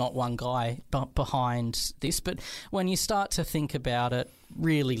 surely there's not one guy behind this. But when you start to think about it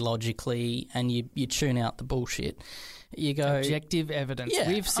really logically and you tune out the bullshit, you go... Objective evidence. Yeah,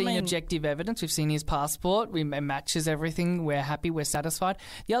 We've seen objective evidence. We've seen his passport. It matches everything. We're happy. We're satisfied.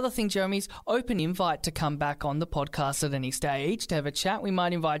 The other thing, Jeremy, is open invite to come back on the podcast at any stage to have a chat. We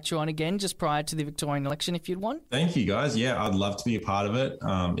might invite you on again just prior to the Victorian election if you'd want. Thank you, guys. Yeah, I'd love to be a part of it.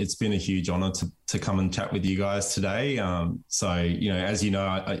 It's been a huge honour to come and chat with you guys today. As you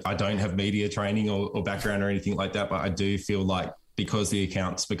know, I don't have media training or background or anything like that, but I do feel like because the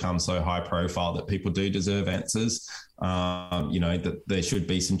accounts become so high profile that people do deserve answers, that there should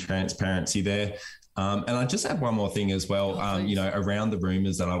be some transparency there. And I just add one more thing as well, around the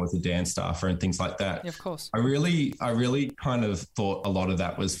rumours that I was a Dan staffer and things like that. Yeah, of course. I really kind of thought a lot of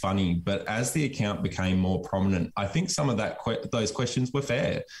that was funny, but as the account became more prominent, I think some of those questions were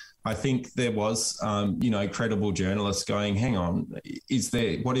fair. I think there was, credible journalists going, hang on,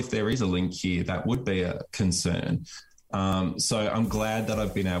 what if there is a link here? That would be a concern. So I'm glad that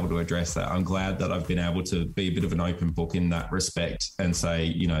I've been able to address that. I'm glad that I've been able to be a bit of an open book in that respect and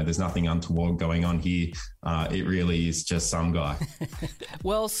say, there's nothing untoward going on here. It really is just some guy.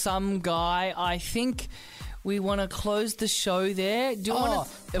 Well, some guy, I think we want to close the show there. Do you want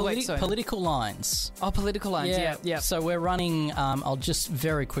to... Political lines. Oh, political lines, yeah. So we're running... I'll just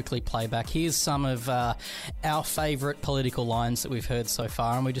very quickly play back. Here's some of our favourite political lines that we've heard so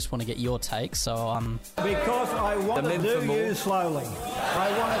far, and we just want to get your take. So, Because I want to do you slowly.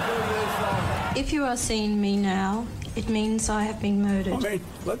 If you are seeing me now, it means I have been murdered. I mean,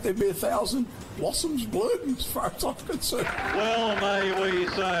 let there be 1,000 blossoms bloom as far as I'm concerned. Well, may we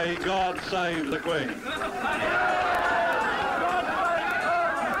say, God save the Queen.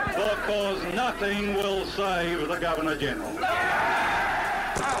 Because nothing will save the Governor-General.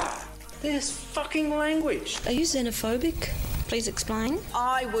 There's fucking language. Are you xenophobic? Please explain.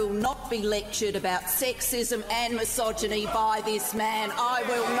 I will not be lectured about sexism and misogyny by this man. I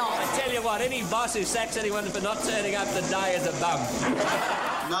will not. I tell you what, any boss who sacks anyone for not turning up today is a bum.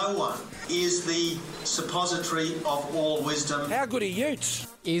 No one is the suppository of all wisdom. How good are Utes?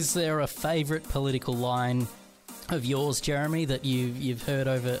 Is there a favourite political line of yours, Jeremy, that you've heard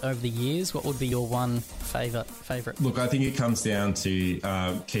over the years? What would be your one favourite? Look, I think it comes down to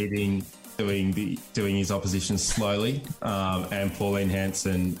Keating doing his opposition slowly, and Pauline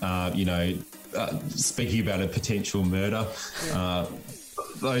Hanson, speaking about a potential murder.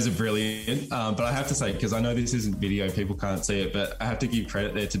 those are brilliant. But I have to say, because I know this isn't video, people can't see it, but I have to give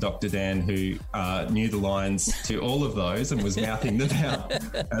credit there to Dr. Dan, who knew the lines to all of those and was mouthing them out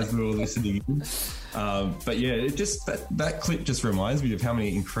as we were listening. But yeah, it just that clip just reminds me of how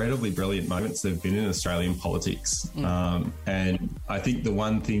many incredibly brilliant moments there have been in Australian politics. And I think the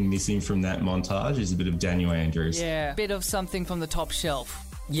one thing missing from that montage is a bit of Daniel Andrews. Yeah, a bit of something from the top shelf.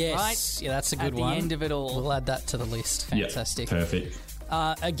 Yes, right? Yeah, that's a good one. At one. the end of it all. We'll add that to the list. Fantastic. Yep, perfect.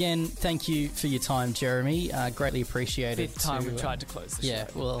 Again, thank you for your time, Jeremy. Greatly appreciated. Fifth time we've tried to close the show. Yeah,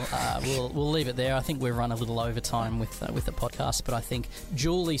 we'll leave it there. I think we've run a little over time with the podcast, but I think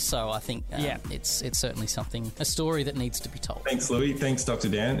duly so. I think it's certainly a story that needs to be told. Thanks, Louis. Thanks, Dr.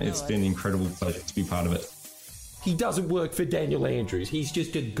 Dan. It's been an incredible pleasure to be part of it. He doesn't work for Daniel Andrews. He's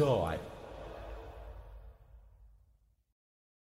just a guy.